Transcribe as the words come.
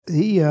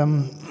The,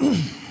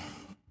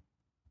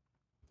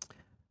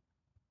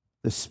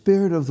 the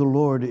Spirit of the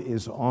Lord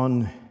is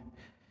on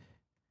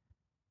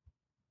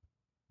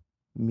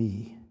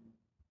me.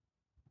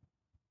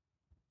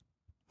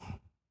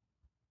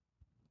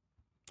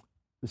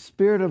 The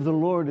Spirit of the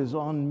Lord is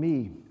on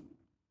me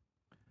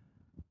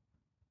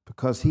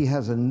because He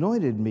has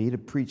anointed me to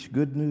preach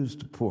good news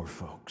to poor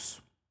folks.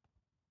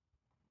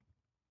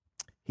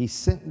 He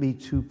sent me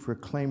to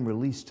proclaim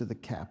release to the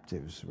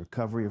captives,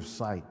 recovery of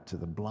sight to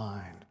the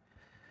blind,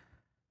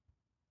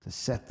 to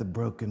set the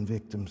broken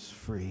victims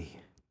free,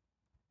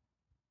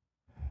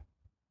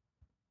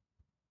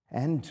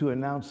 and to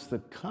announce the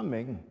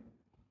coming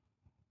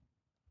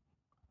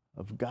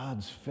of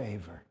God's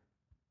favor.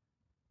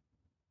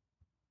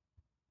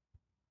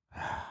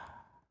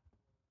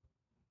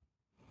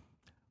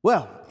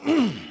 Well,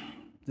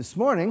 this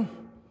morning,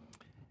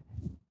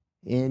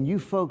 in you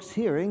folks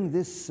hearing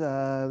this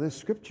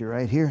scripture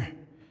right here,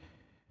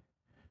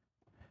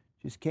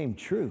 just came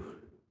true.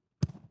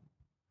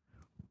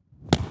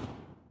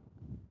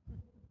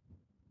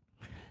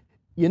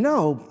 You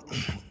know,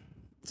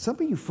 some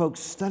of you folks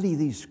study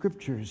these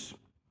scriptures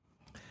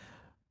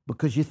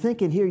because you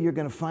think in here you're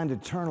going to find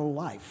eternal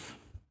life.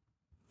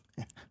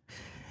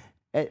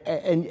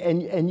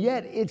 And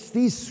yet it's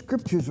these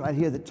scriptures right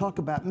here that talk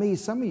about me.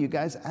 Some of you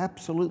guys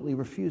absolutely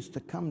refuse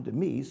to come to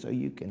me so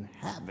you can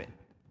have it.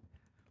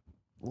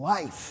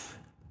 Life.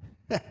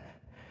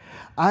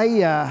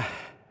 I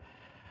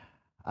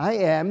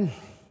am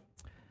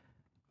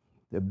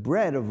the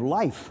bread of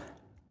life.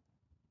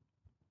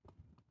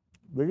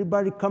 If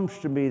anybody comes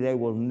to me, they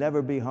will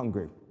never be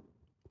hungry.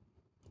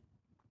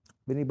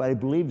 If anybody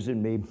believes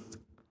in me,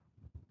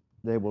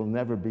 they will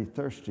never be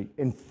thirsty.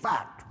 In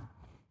fact,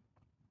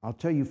 I'll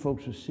tell you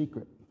folks a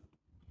secret.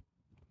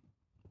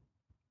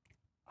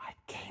 I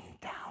came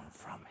down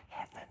from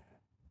heaven.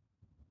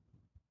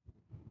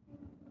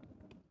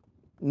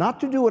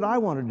 Not to do what I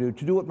want to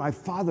do what my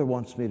Father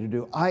wants me to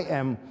do. I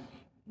am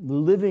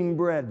living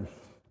bread,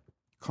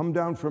 come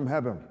down from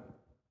heaven.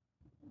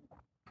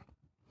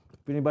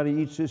 If anybody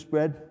eats this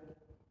bread,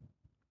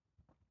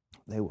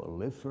 they will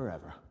live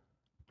forever.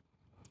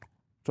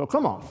 So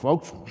come on,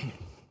 folks.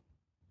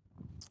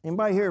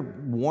 Anybody here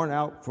worn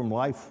out from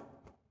life?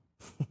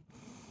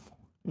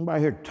 Anybody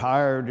here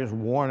tired, just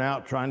worn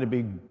out, trying to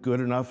be good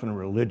enough and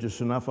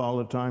religious enough all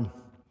the time?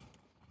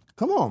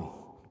 Come on,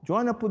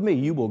 join up with me.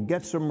 You will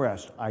get some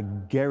rest. I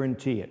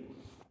guarantee it.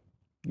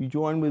 You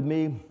join with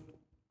me,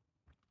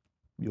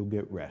 you'll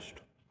get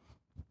rest.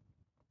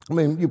 I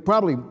mean, you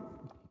probably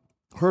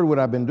heard what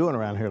I've been doing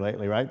around here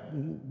lately, right?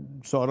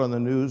 Saw it on the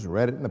news,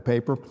 read it in the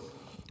paper.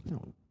 You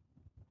know,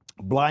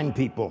 blind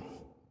people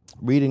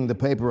reading the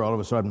paper all of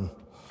a sudden.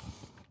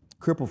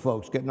 Crippled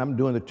folks getting up and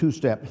doing the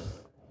two-step.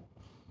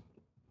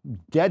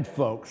 Dead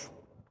folks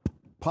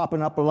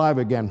popping up alive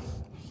again,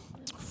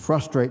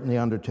 frustrating the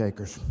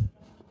undertakers.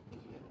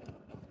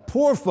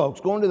 Poor folks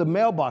going to the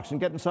mailbox and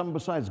getting something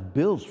besides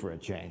bills for a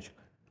change.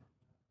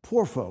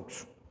 Poor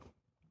folks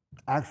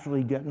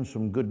actually getting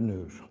some good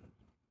news.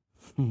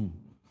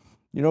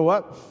 You know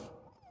what?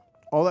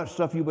 All that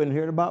stuff you've been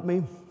hearing about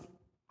me,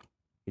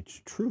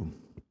 it's true.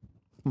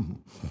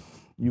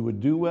 You would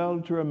do well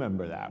to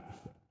remember that.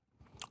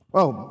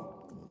 Oh,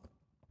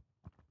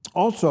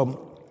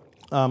 also,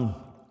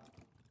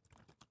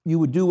 you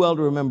would do well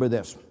to remember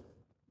this.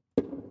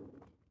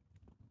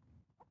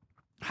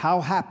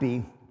 How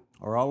happy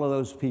are all of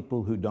those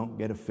people who don't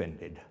get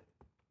offended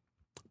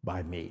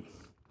by me?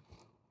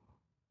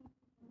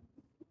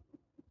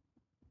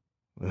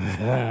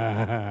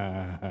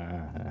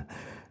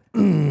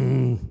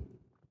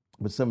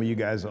 But some of you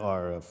guys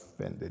are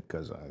offended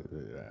because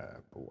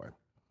boy.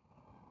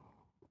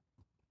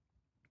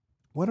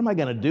 What am I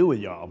going to do with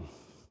y'all?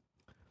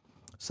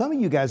 Some of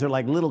you guys are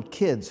like little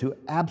kids who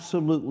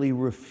absolutely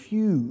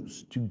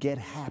refuse to get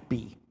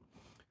happy.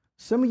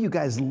 Some of you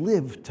guys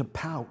live to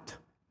pout.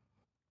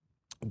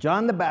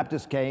 John the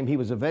Baptist came, he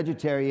was a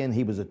vegetarian,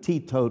 he was a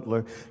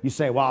teetotaler. You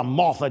say, well,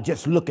 Martha,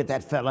 just look at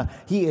that fella,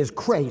 he is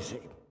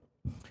crazy.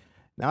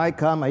 Now I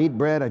come, I eat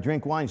bread, I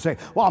drink wine, you say,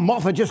 well,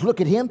 Martha, just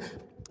look at him,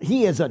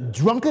 he is a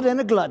drunkard and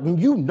a glutton.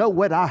 You know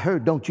what I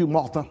heard, don't you,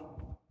 Martha?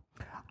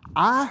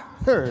 I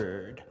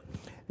heard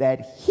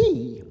that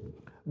he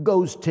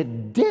goes to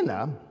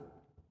dinner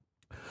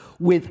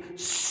with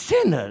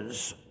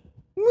sinners.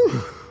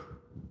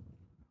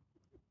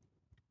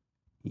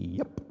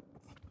 Yep.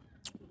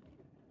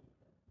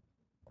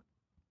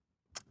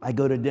 I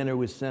go to dinner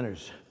with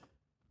sinners.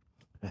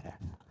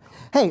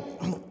 Hey,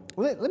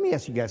 let me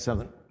ask you guys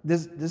something.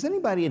 Does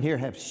anybody in here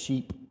have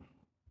sheep?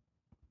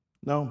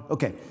 No?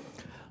 Okay.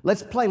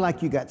 Let's play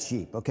like you got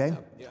sheep, okay?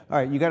 Yeah. All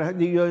right, you got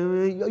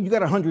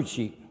 100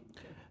 sheep.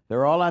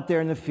 They're all out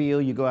there in the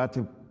field. You go out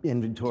to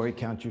inventory,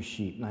 count your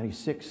sheep.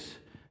 96,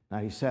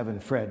 97,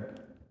 Fred.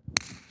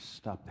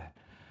 Stop that.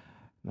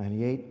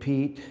 98,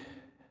 Pete.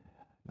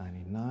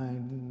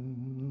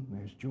 99,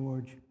 there's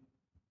George.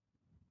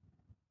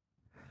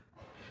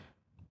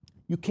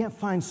 You can't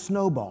find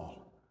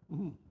Snowball.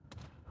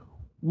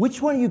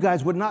 Which one of you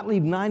guys would not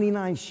leave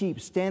 99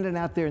 sheep standing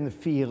out there in the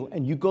field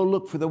and you go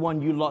look for the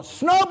one you lost?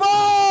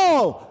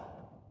 Snowball!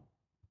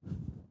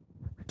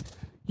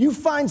 You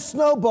find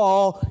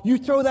Snowball, you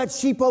throw that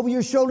sheep over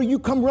your shoulder, you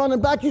come running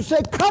back, you say,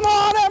 come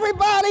on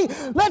everybody,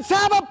 let's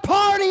have a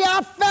party,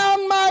 I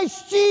found my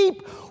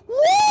sheep.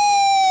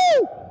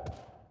 Woo!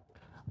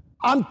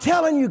 I'm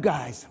telling you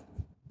guys,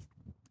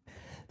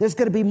 there's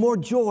going to be more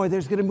joy,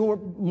 there's going to be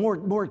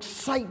more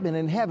excitement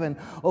in heaven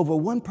over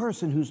one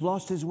person who's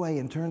lost his way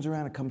and turns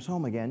around and comes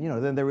home again,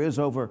 than there is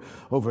over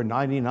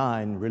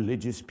 99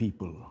 religious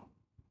people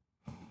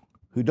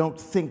who don't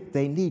think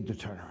they need to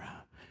turn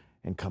around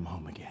and come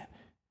home again.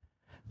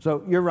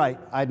 So you're right,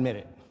 I admit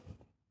it.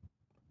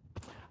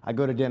 I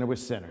go to dinner with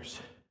sinners.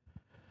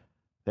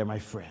 They're my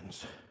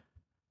friends.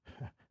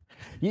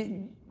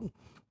 You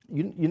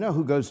know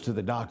who goes to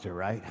the doctor,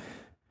 right?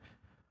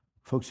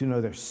 Folks who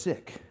know they're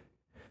sick.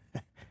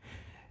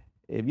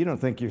 If you don't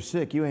think you're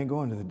sick, you ain't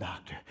going to the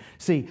doctor.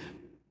 See,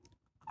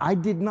 I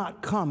did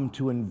not come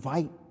to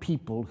invite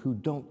people who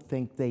don't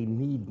think they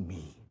need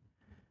me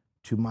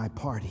to my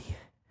party.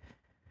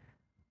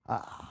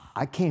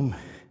 I came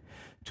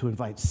to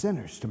invite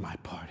sinners to my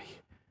party.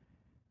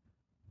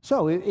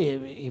 So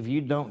if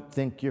you don't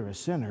think you're a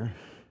sinner,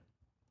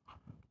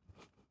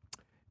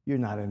 you're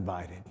not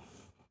invited.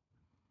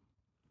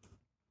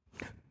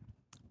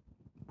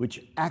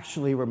 Which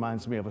actually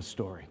reminds me of a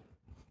story.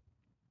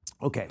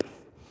 Okay,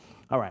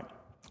 all right.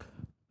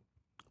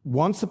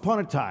 Once upon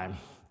a time,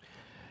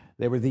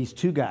 there were these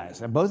two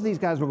guys, and both of these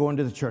guys were going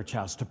to the church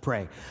house to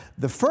pray.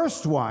 The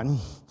first one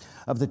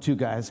of the two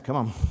guys, come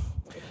on.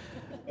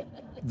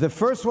 The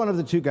first one of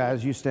the two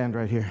guys, you stand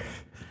right here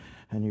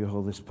and you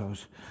hold this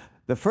pose.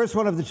 The first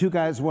one of the two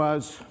guys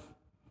was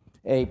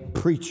a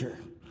preacher.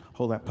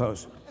 Hold that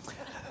pose.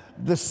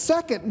 The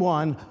second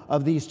one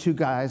of these two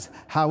guys,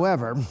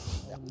 however,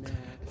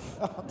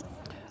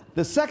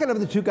 the second of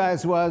the two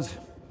guys was,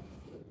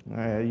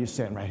 you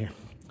stand right here.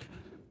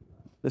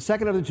 The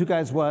second of the two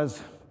guys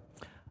was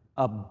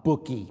a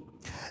bookie.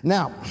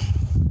 Now,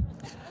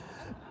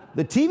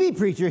 the TV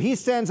preacher, he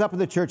stands up in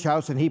the church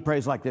house and he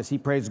prays like this. He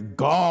prays,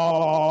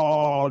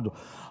 God,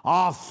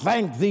 I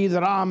thank thee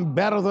that I'm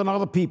better than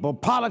other people,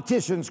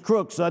 politicians,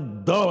 crooks,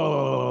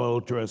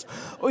 adulterers.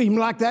 Or even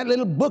like that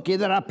little bookie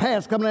that I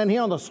passed coming in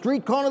here on the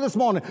street corner this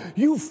morning.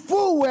 You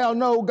full well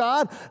know,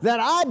 God,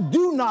 that I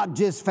do not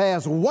just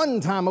fast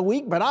one time a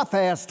week, but I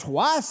fast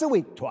twice a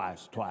week.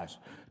 Twice,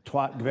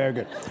 very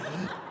good.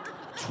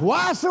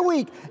 Twice a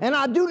week, and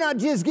I do not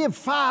just give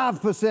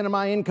 5% of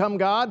my income,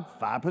 God,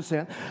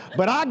 5%,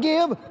 but I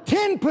give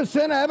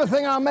 10% of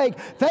everything I make.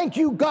 Thank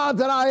you, God,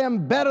 that I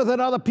am better than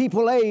other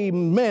people.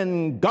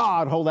 Amen.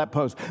 God, hold that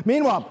pose.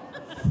 Meanwhile,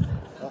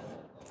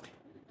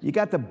 you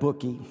got the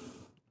bookie.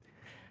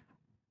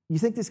 You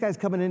think this guy's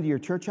coming into your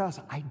church house?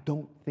 I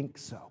don't think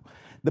so.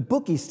 The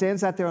bookie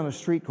stands out there on the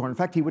street corner. In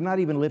fact, he would not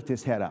even lift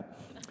his head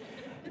up.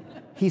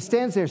 He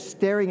stands there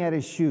staring at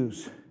his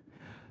shoes.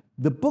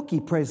 The bookie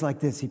prays like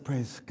this. He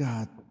prays,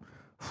 God,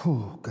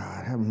 oh,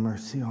 God, have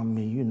mercy on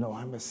me. You know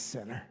I'm a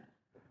sinner.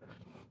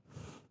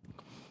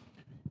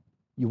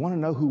 You want to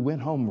know who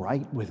went home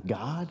right with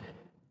God?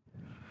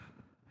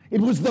 It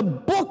was the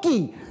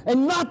bookie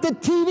and not the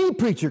TV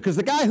preacher, because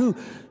the guy who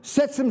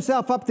sets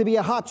himself up to be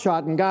a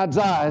hotshot in God's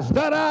eyes,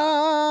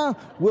 da-da,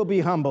 will be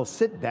humble.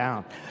 Sit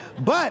down.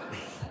 But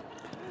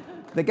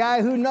the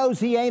guy who knows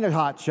he ain't a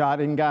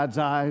hotshot in God's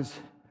eyes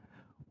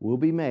will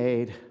be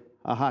made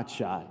a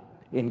hotshot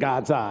in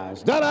God's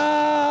eyes.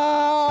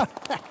 Ta-da!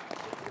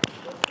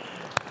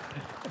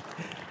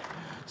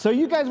 So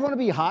you guys want to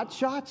be hot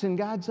shots in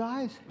God's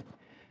eyes?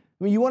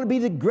 I mean, you want to be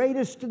the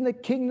greatest in the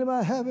kingdom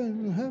of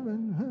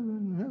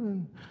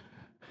heaven.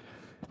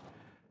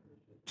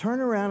 Turn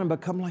around and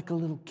become like a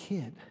little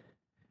kid.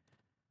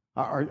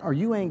 Or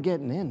you ain't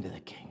getting into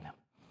the kingdom.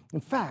 In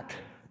fact,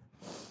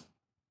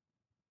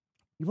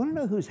 you want to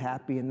know who's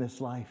happy in this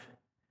life?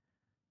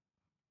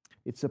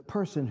 It's a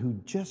person who,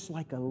 just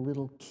like a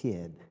little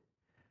kid,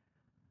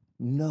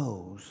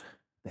 knows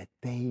that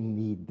they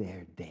need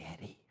their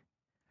daddy,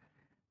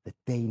 that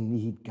they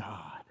need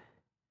God.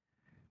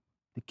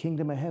 The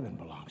kingdom of heaven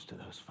belongs to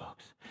those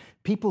folks.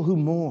 People who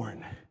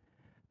mourn,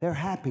 they're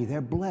happy,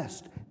 they're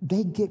blessed,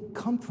 they get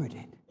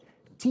comforted.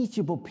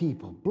 Teachable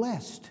people,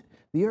 blessed,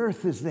 the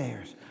earth is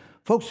theirs.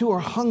 Folks who are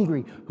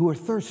hungry, who are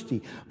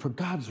thirsty for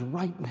God's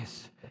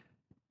rightness,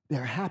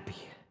 they're happy.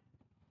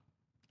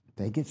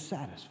 They get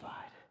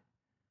satisfied.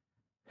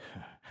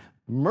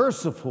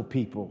 Merciful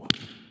people,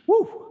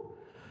 woo!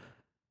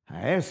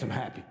 There's some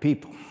happy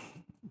people.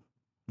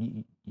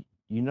 You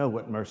know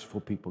what merciful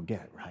people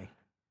get, right?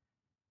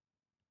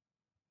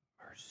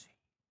 Mercy.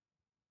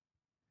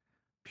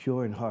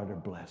 Pure in heart are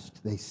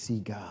blessed. They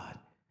see God.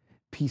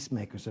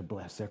 Peacemakers are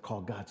blessed. They're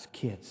called God's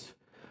kids.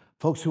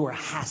 Folks who are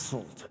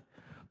hassled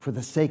for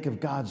the sake of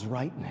God's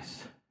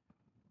rightness,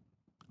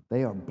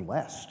 they are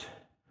blessed.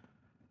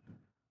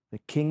 The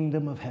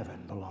kingdom of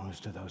heaven belongs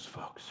to those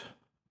folks.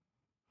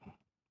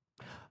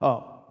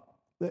 Oh,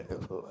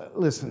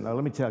 listen,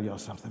 let me tell y'all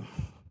something.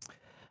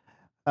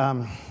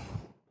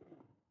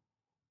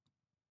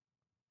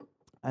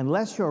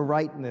 unless your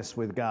rightness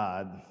with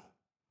God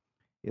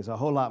is a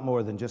whole lot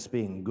more than just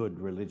being good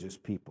religious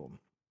people,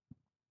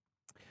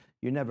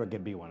 you're never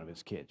going to be one of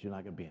his kids. You're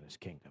not going to be in his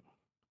kingdom.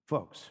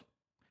 Folks,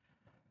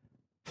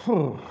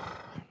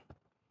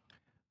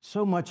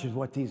 so much of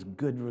what these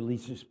good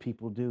religious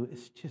people do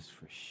is just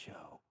for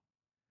show.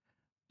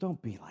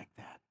 Don't be like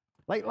that.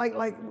 Like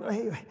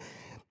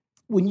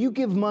when you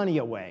give money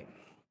away,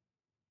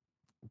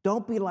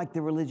 don't be like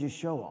the religious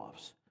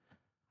show-offs.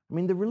 I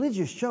mean, the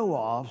religious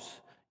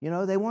show-offs,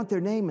 they want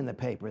their name in the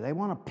paper. They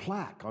want a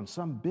plaque on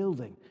some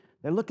building.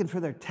 They're looking for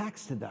their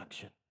tax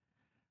deduction.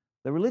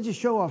 The religious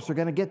show-offs are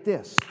going to get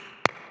this.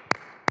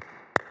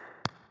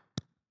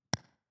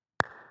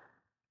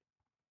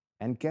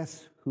 And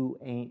guess who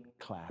ain't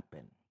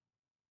clapping?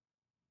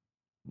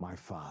 My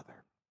Father.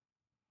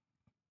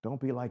 Don't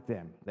be like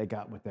them. They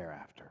got what they're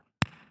after.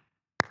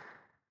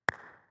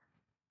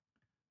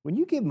 When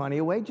you give money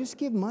away, just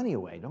give money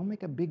away. Don't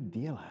make a big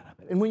deal out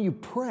of it. And when you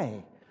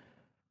pray,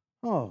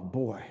 oh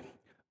boy,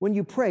 when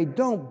you pray,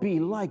 don't be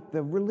like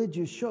the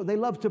religious show. They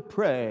love to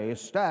pray,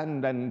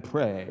 stand and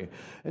pray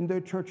in their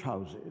church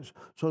houses.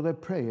 So their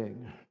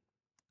praying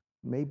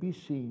may be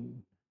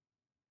seen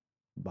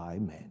by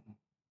men.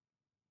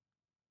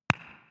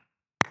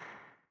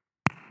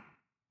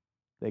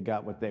 They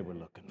got what they were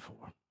looking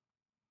for.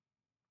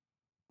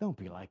 Don't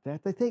be like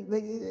that. They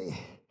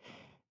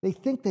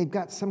think they've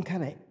got some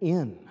kind of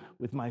in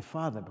with my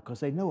Father because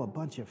they know a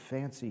bunch of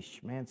fancy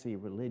schmancy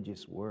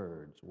religious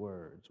words, blah,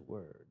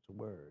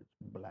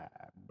 blah,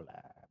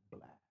 blah.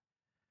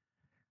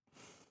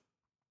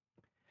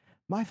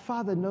 My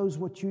Father knows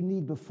what you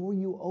need before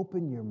you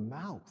open your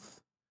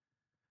mouth.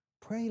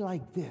 Pray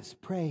like this.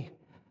 Pray,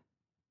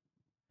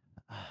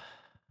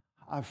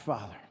 our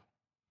Father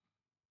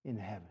in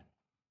heaven,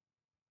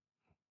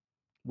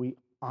 we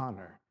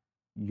honor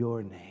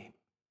your name.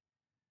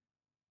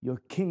 Your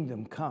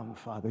kingdom come,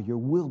 Father. Your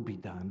will be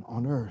done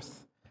on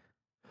earth,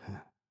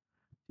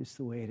 just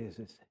the way it is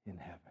in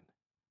heaven.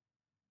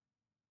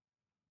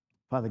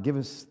 Father, give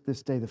us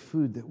this day the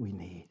food that we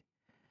need,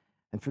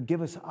 and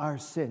forgive us our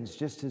sins,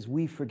 just as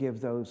we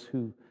forgive those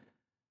who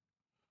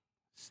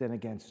sin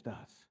against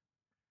us.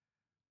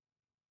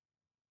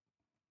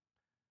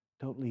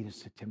 Don't lead us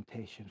to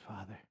temptation,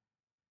 Father,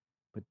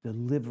 but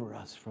deliver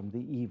us from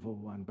the evil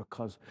one,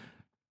 because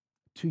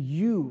to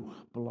you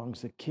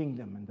belongs the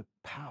kingdom and the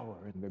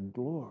power and the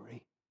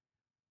glory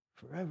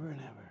forever and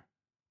ever.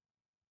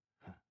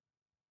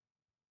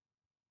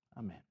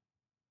 Amen.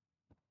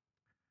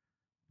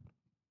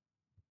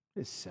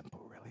 It's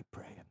simple, really,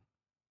 praying.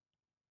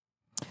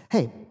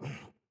 Hey,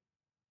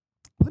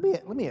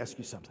 let me ask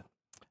you something.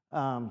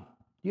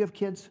 You have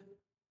kids?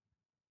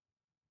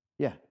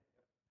 Yeah.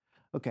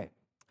 Okay.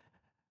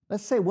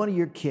 Let's say one of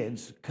your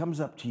kids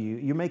comes up to you.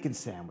 You're making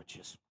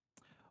sandwiches.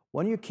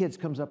 One of your kids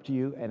comes up to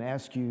you and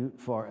asks you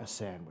for a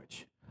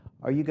sandwich.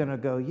 Are you going to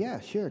go, yeah,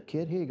 sure,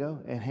 kid, here you go,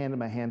 and hand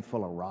him a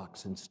handful of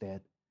rocks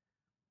instead?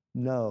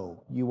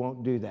 No, you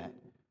won't do that.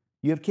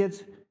 You have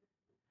kids?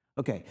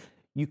 Okay.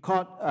 You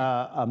caught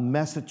a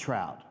mess of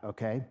trout,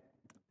 okay?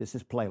 This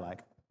is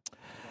play-like.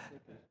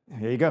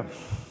 Here you go.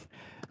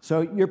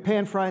 So you're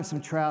pan frying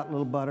some trout, a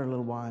little butter, a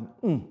little wine.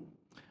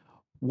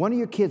 One of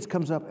your kids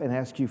comes up and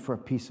asks you for a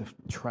piece of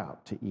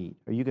trout to eat.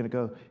 Are you going to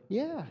go,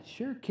 yeah,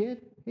 sure,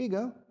 kid, here you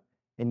go,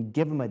 and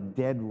give them a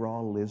dead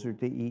raw lizard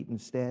to eat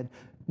instead?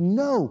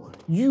 No,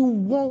 you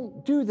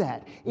won't do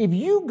that. If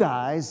you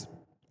guys,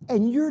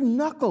 and you're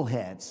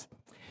knuckleheads,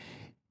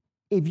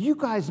 if you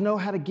guys know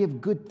how to give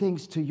good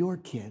things to your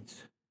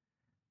kids,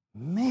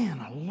 man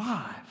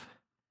alive,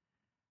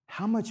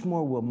 how much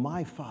more will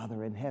my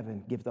Father in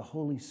heaven give the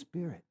Holy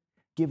Spirit,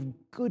 give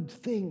good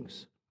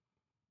things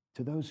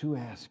to those who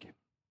ask him?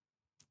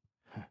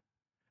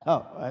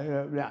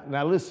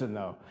 Now listen,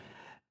 though.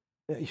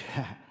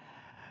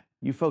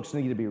 You folks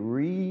need to be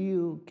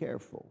real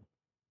careful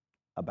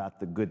about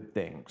the good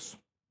things.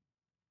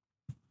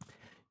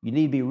 You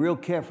need to be real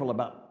careful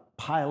about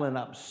piling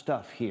up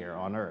stuff here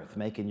on earth,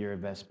 making your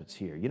investments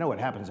here. You know what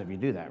happens if you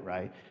do that,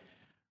 right?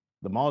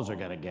 The malls are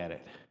going to get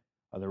it,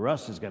 or the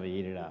rust is going to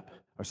eat it up,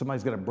 or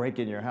somebody's going to break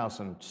in your house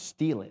and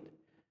steal it.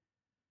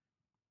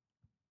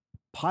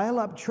 Pile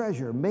up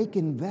treasure, make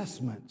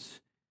investments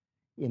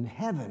in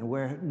heaven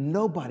where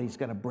nobody's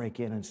going to break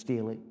in and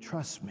steal it.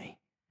 Trust me.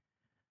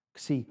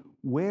 See,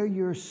 where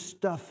your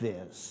stuff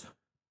is,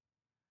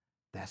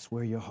 that's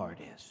where your heart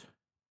is.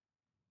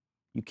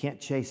 You can't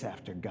chase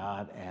after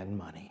God and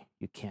money.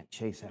 You can't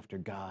chase after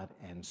God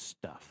and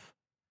stuff.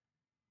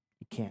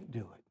 You can't do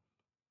it.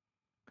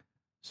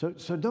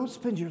 So don't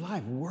spend your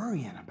life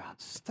worrying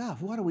about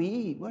stuff. What do we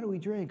eat? What do we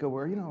drink? Or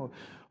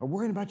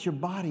worrying about your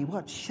body.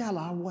 What shall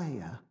I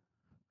wear?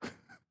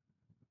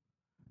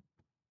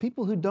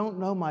 People who don't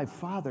know my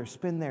Father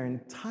spend their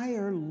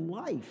entire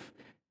life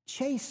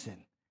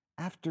chasing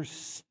after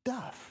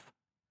stuff.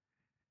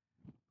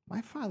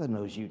 My Father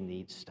knows you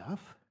need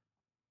stuff.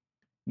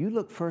 You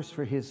look first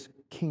for his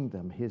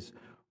kingdom, his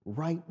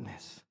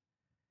rightness,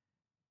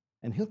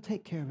 and he'll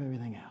take care of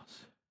everything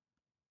else.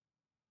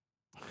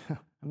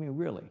 I mean,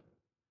 really.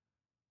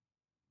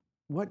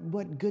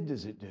 What good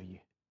does it do you?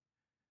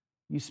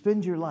 You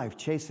spend your life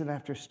chasing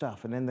after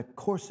stuff, and in the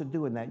course of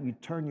doing that, you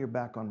turn your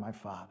back on my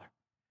Father,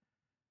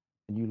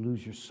 and you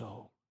lose your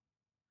soul.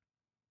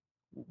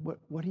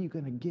 What are you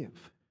going to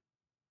give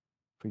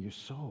for your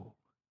soul?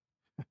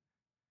 I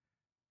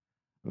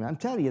mean, I'm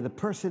telling you, the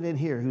person in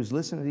here who's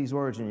listening to these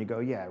words and you go,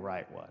 yeah,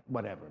 right,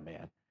 whatever,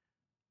 man.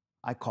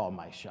 I call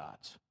my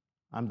shots.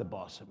 I'm the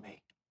boss of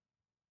me.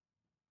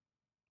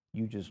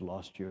 You just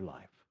lost your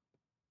life.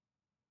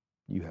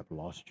 You have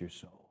lost your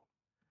soul.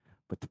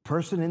 But the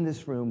person in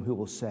this room who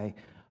will say,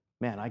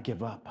 man, I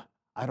give up.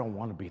 I don't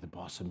want to be the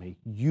boss of me.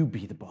 You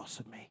be the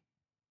boss of me.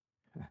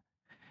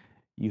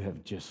 You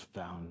have just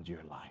found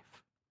your life.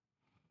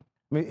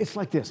 I mean, it's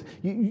like this.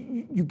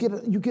 You get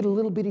a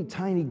little bitty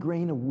tiny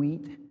grain of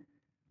wheat.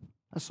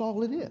 That's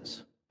all it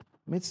is.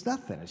 I mean, it's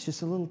nothing. It's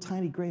just a little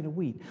tiny grain of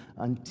wheat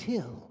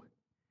until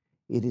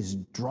it is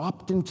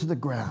dropped into the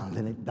ground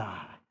and it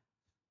dies.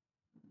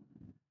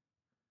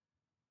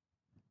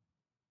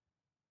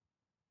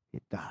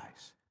 It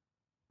dies.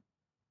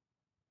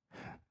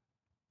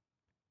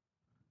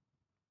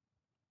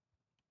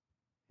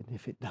 And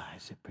if it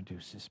dies, it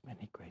produces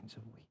many grains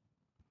of wheat.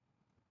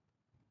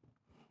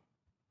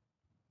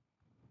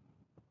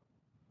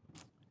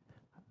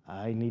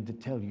 I need to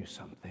tell you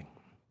something.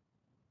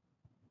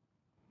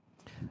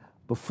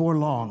 Before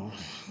long,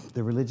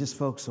 the religious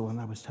folks, the one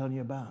I was telling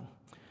you about,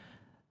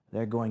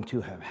 they're going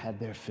to have had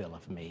their fill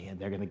of me, and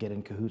they're going to get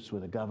in cahoots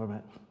with the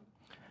government,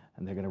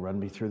 and they're going to run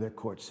me through their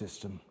court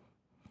system,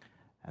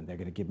 and they're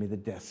going to give me the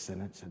death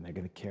sentence, and they're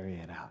going to carry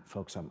it out.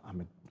 Folks,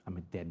 I'm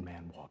a dead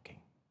man walking.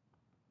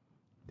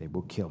 They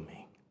will kill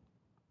me.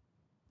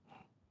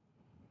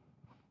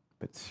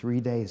 But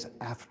 3 days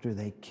after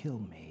they kill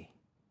me,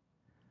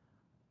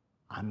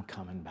 I'm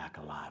coming back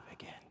alive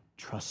again.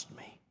 Trust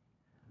me.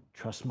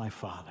 Trust my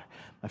Father.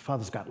 My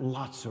Father's got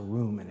lots of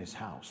room in his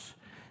house.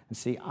 And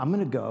see, I'm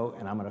going to go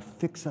and I'm going to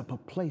fix up a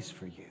place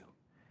for you.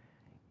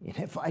 And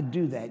if I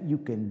do that, you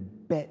can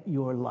bet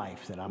your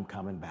life that I'm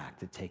coming back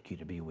to take you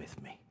to be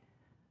with me.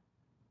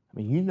 I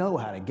mean, you know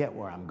how to get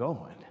where I'm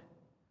going.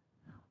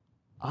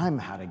 I'm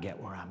how to get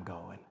where I'm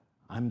going.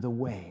 I'm the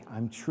way.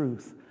 I'm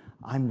truth.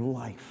 I'm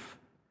life.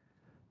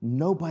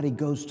 Nobody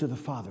goes to the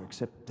Father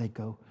except they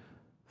go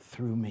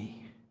through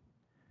me.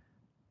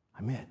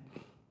 I'm it.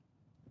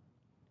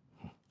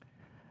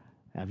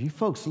 Now, if you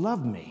folks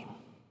love me,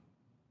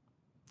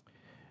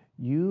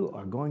 you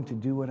are going to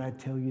do what I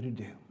tell you to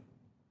do.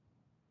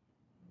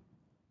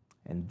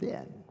 And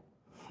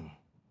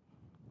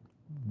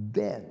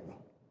then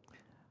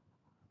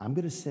I'm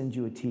going to send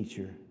you a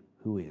teacher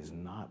who is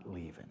not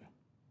leaving,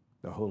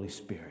 the Holy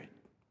Spirit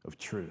of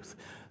truth.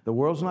 The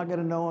world's not going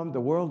to know him.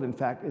 The world, in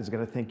fact, is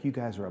going to think you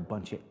guys are a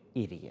bunch of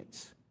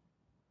idiots.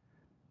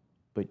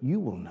 But you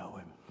will know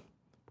him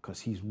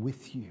because he's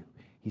with you.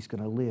 He's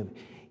going to live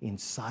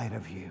inside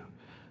of you.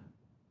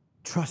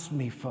 Trust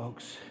me,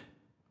 folks.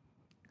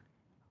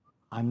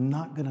 I'm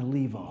not going to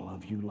leave all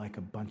of you like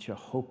a bunch of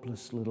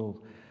hopeless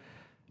little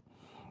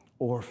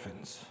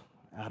orphans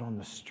out on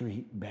the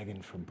street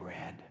begging for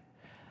bread.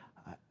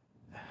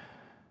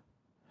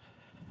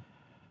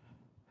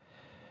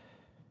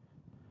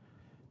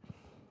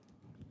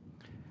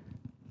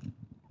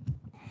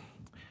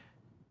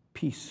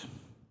 Peace.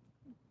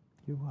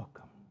 You're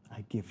welcome.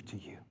 I give to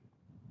you.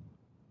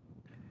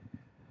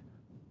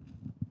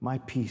 My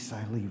peace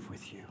I leave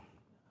with you.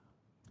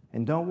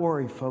 And don't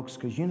worry, folks,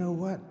 because you know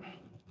what?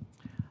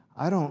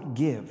 I don't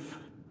give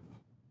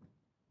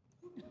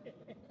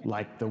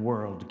like the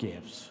world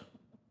gives.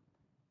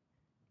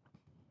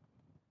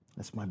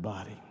 That's my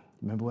body.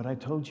 Remember what I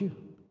told you?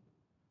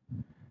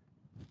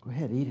 Go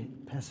ahead, eat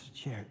it. Pass it,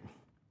 share it.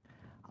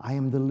 I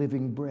am the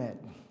living bread.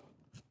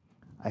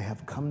 I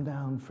have come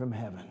down from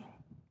heaven.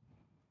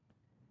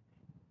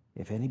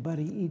 If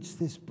anybody eats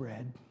this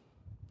bread,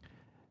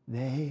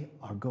 they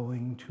are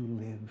going to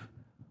live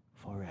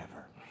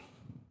forever.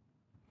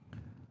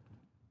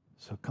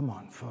 So come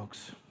on,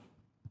 folks.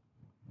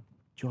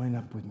 Join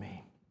up with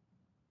me.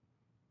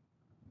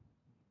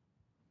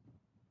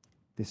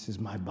 This is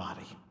my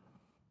body.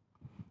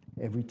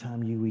 Every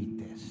time you eat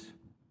this,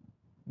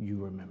 you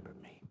remember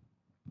me.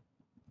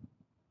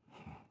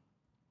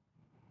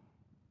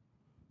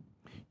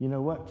 You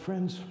know what,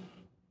 friends?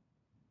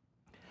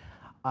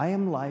 I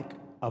am like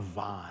a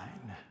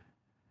vine,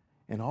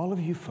 and all of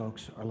you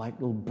folks are like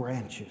little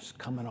branches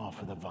coming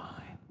off of the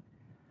vine.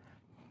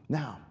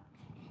 Now,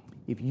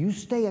 if you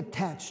stay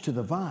attached to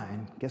the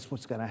vine, guess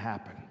what's going to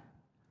happen?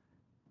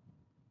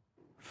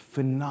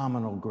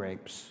 Phenomenal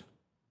grapes,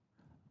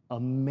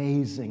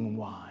 amazing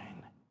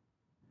wine.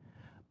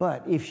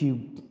 But if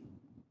you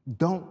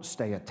don't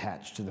stay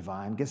attached to the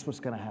vine, guess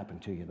what's going to happen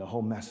to you? The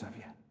whole mess of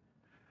you.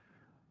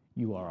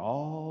 You are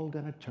all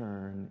going to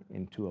turn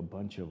into a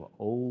bunch of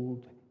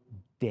old,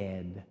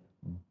 dead,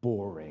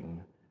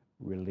 boring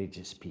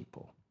religious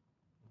people.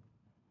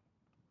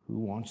 Who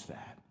wants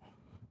that?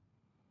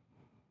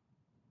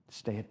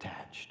 Stay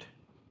attached.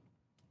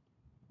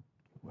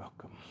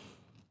 Welcome.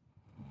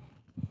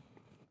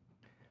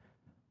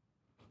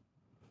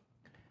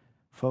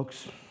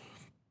 Folks,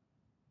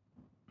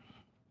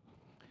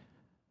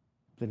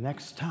 the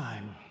next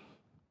time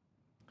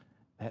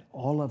that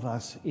all of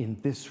us in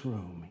this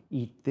room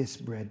eat this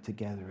bread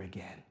together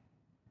again,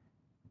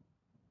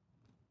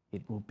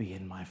 it will be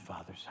in my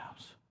Father's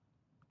house.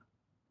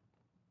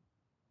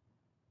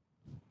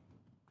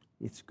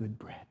 It's good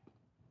bread.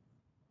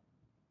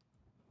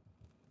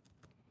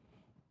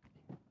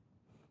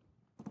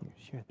 Here,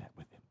 share that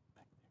with him.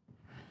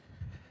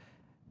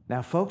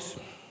 Now, folks,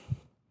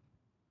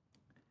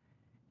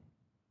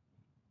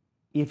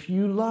 if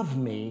you love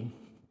me,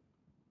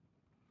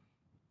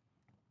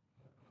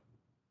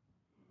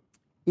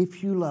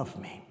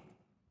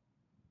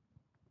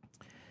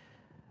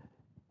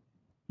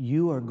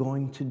 you are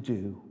going to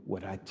do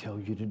what I tell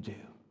you to do.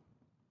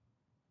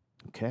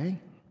 Okay?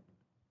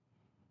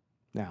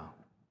 Now,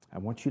 I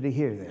want you to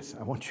hear this.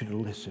 I want you to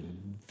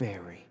listen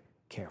very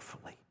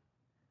carefully.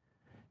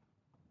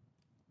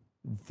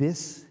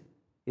 This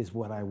is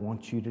what I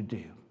want you to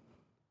do.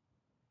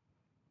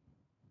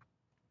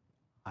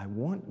 I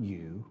want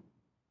you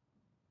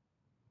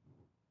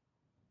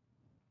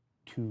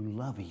to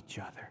love each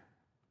other.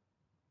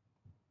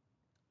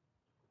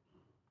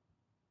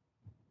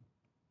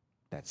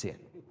 That's it.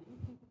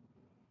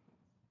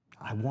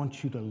 I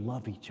want you to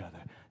love each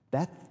other.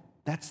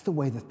 That's the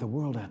way that the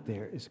world out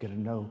there is going to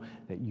know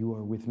that you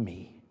are with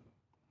me.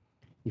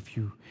 If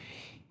you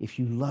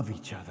love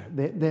each other.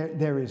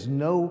 There is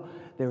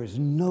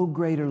no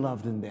greater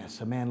love than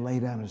this. A man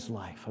lay down his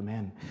life. A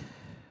man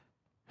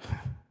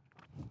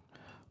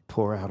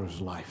pour out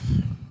his life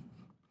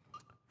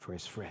for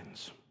his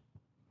friends.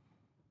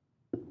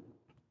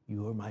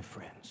 You are my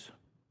friends.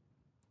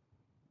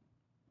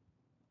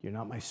 You're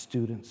not my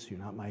students. You're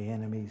not my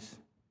enemies.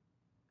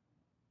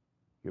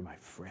 You're my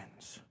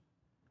friends.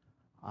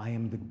 I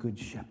am the good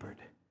shepherd.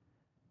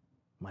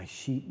 My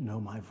sheep know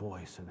my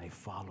voice and they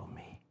follow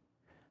me.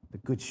 The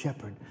good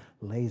shepherd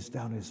lays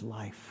down his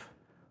life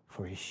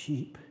for his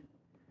sheep.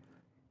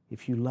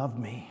 If you love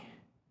me,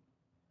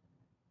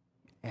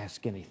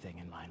 ask anything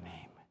in my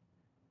name,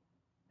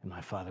 and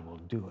my Father will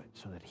do it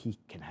so that he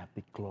can have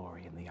the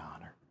glory and the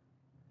honor.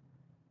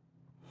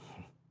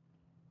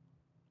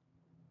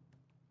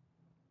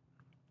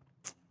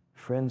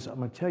 Friends, I'm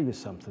going to tell you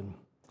something.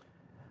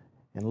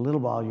 In a little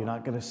while, you're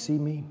not going to see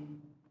me,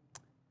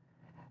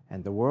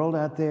 and the world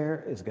out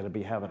there is going to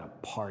be having a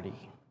party.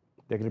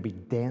 They're going to be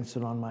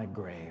dancing on my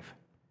grave.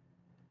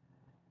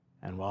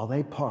 And while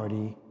they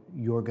party,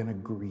 you're going to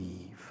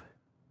grieve.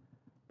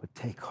 But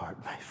take heart,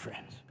 my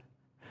friends,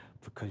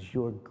 because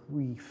your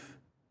grief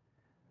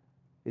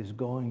is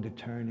going to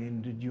turn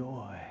into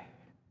joy.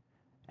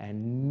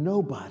 And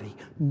nobody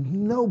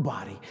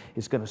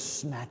is going to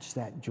snatch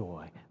that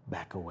joy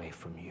back away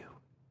from you.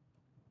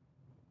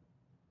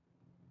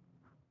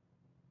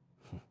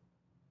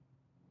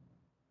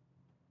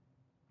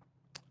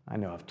 I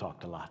know I've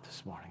talked a lot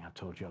this morning. I've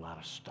told you a lot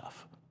of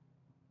stuff.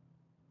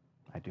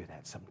 I do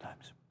that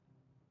sometimes.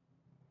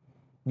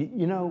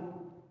 You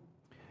know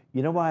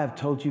why I've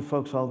told you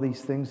folks all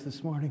these things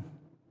this morning?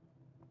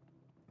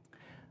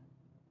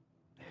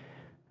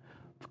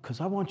 Because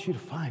I want you to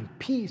find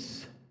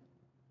peace.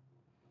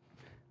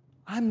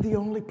 I'm the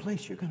only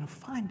place you're going to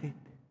find it.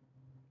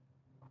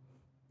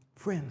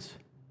 Friends,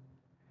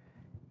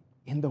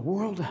 in the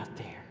world out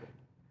there,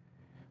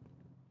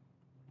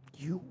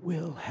 you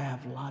will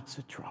have lots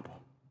of trouble.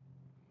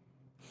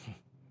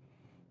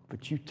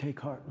 But you take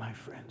heart, my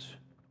friends,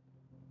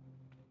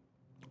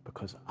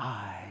 because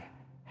I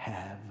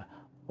have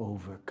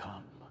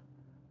overcome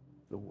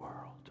the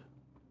world.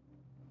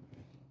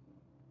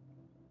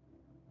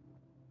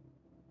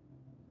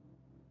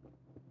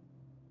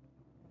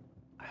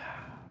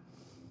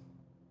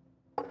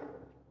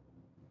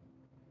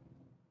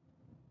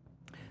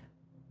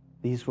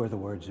 These were the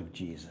words of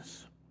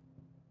Jesus,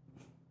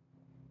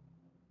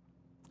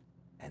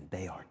 and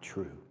they are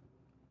true.